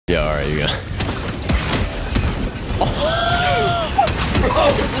Yeah, alright, you got.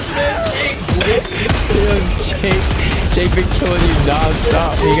 Jake been killing you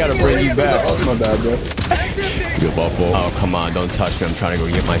non-stop. He gotta bring you back. My bad, bro. Good buffalo. Oh, come on. Don't touch me. I'm trying to go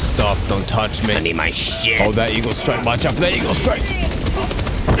get my stuff. Don't touch me. I need my shit. Oh, that eagle strike. Watch out for that eagle strike.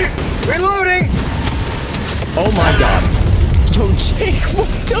 Reloading! Oh my god. Yo, Jake, what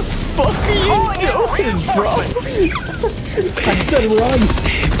the fuck are you doing, bro? I said run.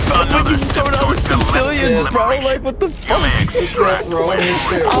 Fuck, when you throw down civilians, bro. Like, what the fuck?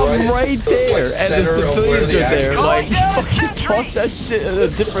 I'm right there, and the civilians are there. Like, fucking toss that shit at a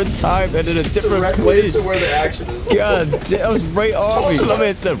different time and in a different place. Where the action is. God damn, that was right on me. My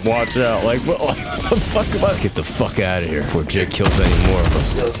man said, watch out. Like, what the fuck am I? Let's get the fuck out of here before Jake kills any more of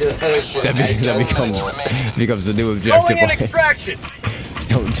us. That becomes a new objective. Extraction.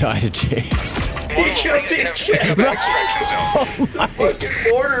 Don't die to Jake. He killed me. Oh my fucking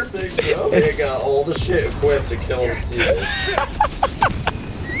border thing, bro. They got all the shit equipped to kill his teammates.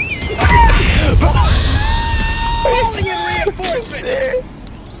 Calling in reinforcements.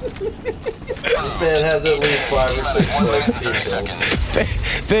 This man has at least 5 or 6 kills.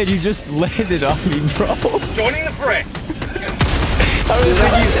 Fed, you just landed on me, bro. Joining the fray. You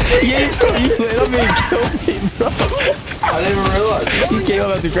landed on me and killed me, bro. I didn't even realize. You came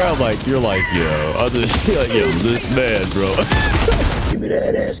up at the ground like, you're like, yo, others, like, yo, this man, bro. Give me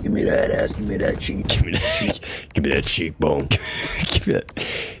that ass, give me that ass, give me that cheek. Give me that cheekbone.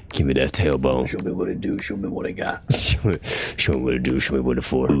 Give me that tailbone. Show me what it do, show me what I got. Show me what it do, show me what it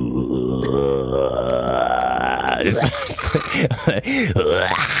for.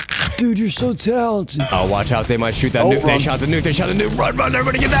 Dude, you're so talented. Oh, watch out, they might shoot that nuke. They shot the nuke, Run,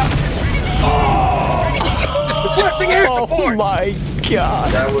 everybody get down. Oh my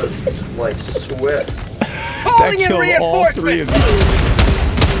god. That was like swift. That killed all 3 of you.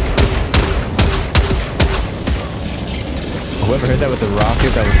 Whoever hit that with the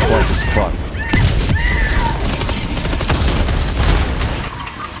rocket, that was close as fuck.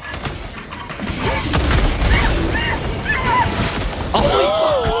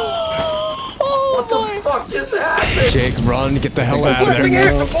 What the fuck just happened? Jake, run, get the hell out of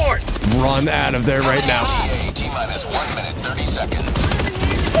there. Run out of there right now. T-minus 1 minute 30 seconds.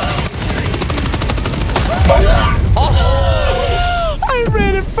 I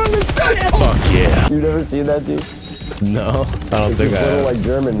ran in front of Sam. Fuck yeah. You never seen that, dude? No, I don't think I have. Like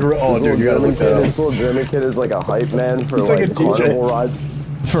German. Oh, dude, you gotta look that up. This little German kid is like a hype man for like carnival rides.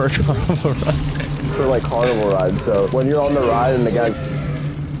 For a carnival ride. For like carnival rides. So when you're on the ride and the guy,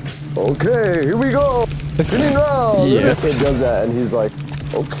 okay, here we go. Spinning round. Yeah. The kid does that and he's like,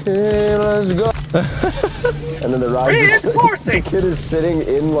 okay, let's go. And then the ride the kid is sitting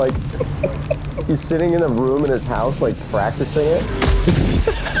in like, he's sitting in a room in his house like practicing it.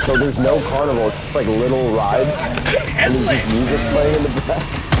 So there's no carnival, it's just like little rides. And there's just music playing in the back.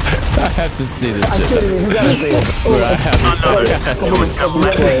 I have to see this shit. You gotta see it. I have to see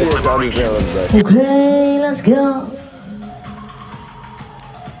it. Okay, let's go.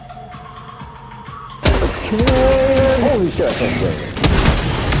 Holy shit, that's great.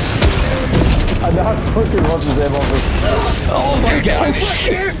 I'm not fucking watching them off this. Oh my god.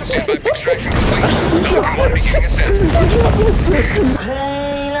 Standby extraction complete. Number 1 beginning ascent.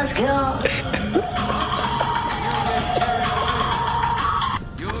 Okay, let's go.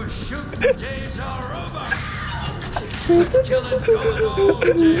 Your shooting days are over. Killing going on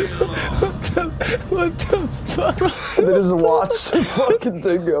What the fuck? They just watch the fucking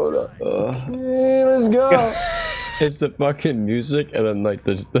thing going on. Okay, let's go. It's the fucking music and then like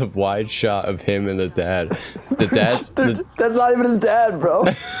the wide shot of him and the dad. The dad's That's not even his dad, bro.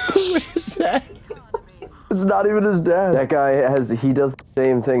 Who is that? It's not even his dad. That guy he does the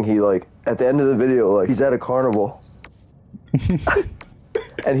same thing. He like, at the end of the video, like he's at a carnival.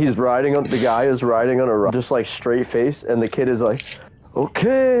 And he's riding on, the guy is riding on a ride, just like straight face, and the kid is like,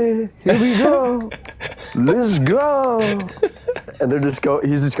 okay, here we go. Let's go. And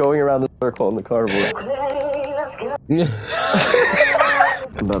he's just going around the circle in the carnival.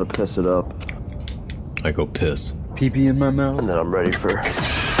 I'm about to piss it up. I go piss. Pee-pee in my mouth. And then I'm ready for...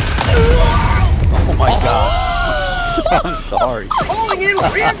 Oh my god. I'm sorry. Calling in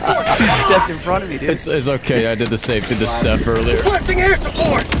reinforcements. You stepped in front of me, dude. It's okay, I did the same to the Steph earlier. Requesting air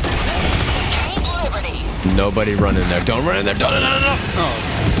support. Nobody run in there. Don't run in there. No. Oh,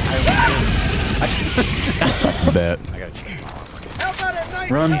 Bet. I gotta change. How about a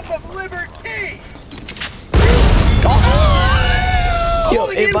nice Run. cup of liberty? Yo,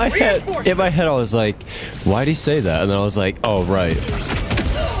 in my head, I was like, why'd he say that? And then I was like, oh, right.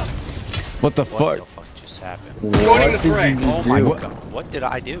 What the fuck? happened? Joining the fray. Oh my god. What did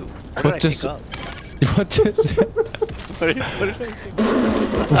I do? What did I pick up? What just? What did I do?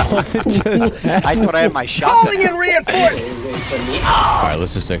 What just happened? I thought I had my shotgun. Calling in reinforcements. Alright,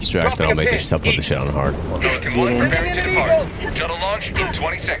 let's just extract and I'll make this put the shit on hard. Pelican 1 preparing to depart. Shuttle launch in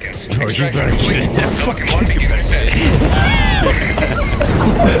 20 seconds. Oh, you Extraction better complete. get in there. Pelican 1 beginning ascent.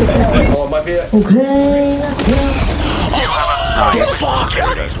 Oh, my bad. Okay, let's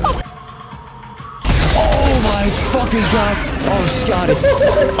go. Oh my fucking god! Oh, Scotty!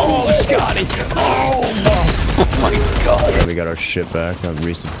 Oh, Scotty! Oh my god! Yeah, we got our shit back. I'm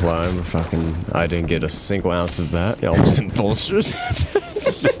resupplying. We're fucking. I didn't get a single ounce of that. Y'all was in bolsters.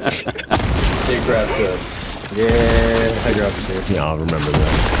 They grabbed it. Yeah, I grabbed it. Yeah, I'll remember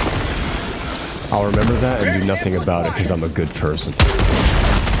that. I'll remember that and do nothing about it because I'm a good person.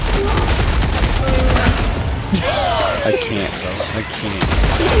 I can't, bro. I can't.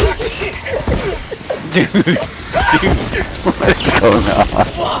 Dude, what's going on?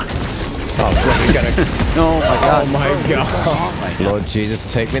 Fuck! Oh, bro, we gotta. Oh my god. Oh my god. Oh my god. Lord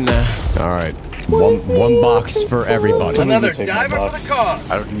Jesus, take me now. Alright. One box for everybody. Another diver for the cause.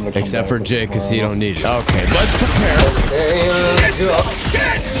 I don't even Except for Jay, because he don't need it. Okay, let's prepare.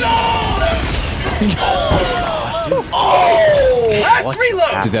 Last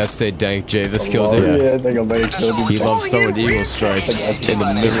reload. Did that say dank Javis killed him? Yeah, I think I might have killed him. He loves throwing eagle strikes in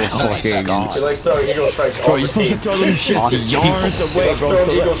the middle of fucking. He likes throwing eagle strikes Bro, on you're the supposed to team. throw them shits yards away, bro.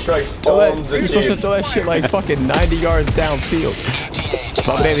 Throwing eagle strikes on the You're supposed to team. throw that shit like fucking 90 yards downfield.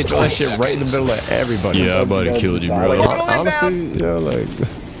 My baby throw that shit right in the middle of everybody. Yeah, I might have killed you, bro. Honestly, yeah, like.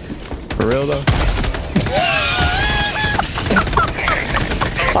 For real though?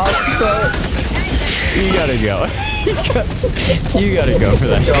 I'll spell. You gotta go. You gotta go for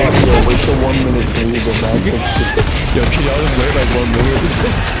that shit. Wait till 1 minute till you go back. Yo, can y'all just wait like 1 minute?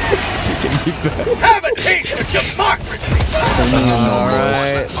 So get me back. Have a taste of democracy.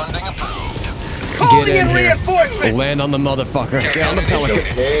 Alright. Calling Get in in here. reinforcements. Land on the motherfucker. Get on the pelican.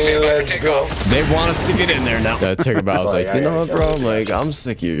 Okay, let's go. They want us to get in there now. That took about. I was like, you know what, bro? I'm like, I'm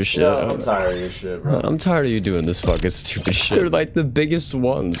sick of your shit. Yeah, I'm tired of your shit, bro. I'm tired of you doing this fucking stupid shit. They're like the biggest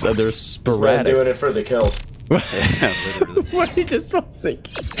ones, and they're We're sporadic. doing it for the kill. What he just felt sick.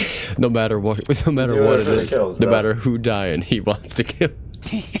 No matter what, no matter Doing what it it for the is, kills, no bro. matter who dying, he wants to kill.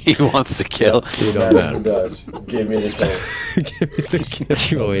 He wants to kill. He don't matter. Give me the kill. Give me the kill.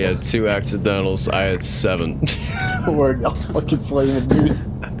 You only had 2 accidentals. I had 7. Word, y'all fucking flaming dude.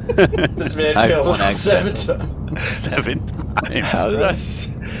 This man I killed won 7 times. 7 times. How did I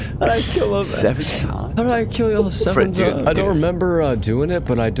kill him? 7 times? How did I kill y'all 7 times? I don't remember doing it,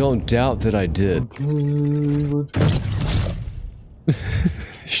 but I don't doubt that I did.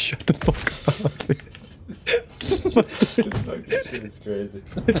 Shut the fuck up. It's crazy.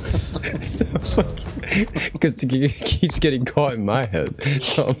 Because it keeps getting caught in my head.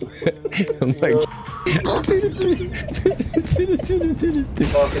 So I'm like. Fucking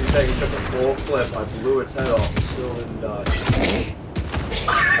thing took a full clip. I blew its head off. Still didn't die.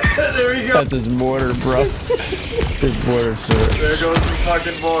 There we go. That's his mortar, bro. His mortar, sir. There goes the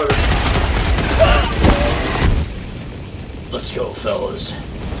fucking mortar. Let's go, fellas.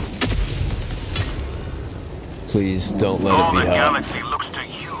 Please don't let it be hot.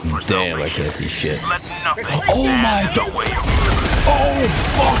 Damn, I can't see shit. Oh my god! Oh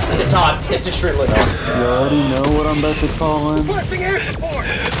fuck! It's hot. It's extremely hot. You already know what I'm about to call in. Requesting air support.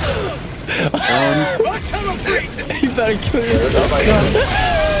 You better kill yourself.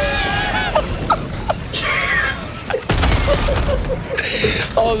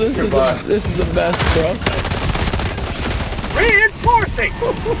 Oh, this is a mess, bro. Reinforcing.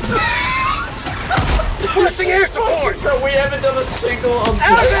 Requesting air support. Bro, we haven't done a single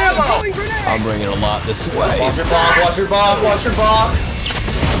ammo. I'm bringing a lot this way. Watch your bomb. Watch your bomb. Watch your bomb.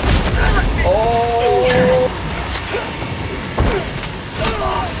 Oh.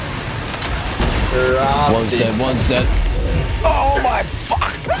 One's dead, one's dead. Oh my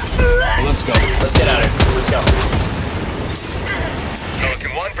fuck! Let's go. Let's get out of here. Let's go.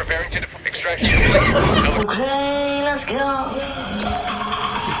 Pelican 1 preparing to extraction complete. Okay, let's go.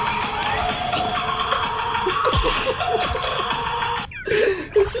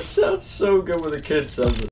 It just sounds so good when the kid says it.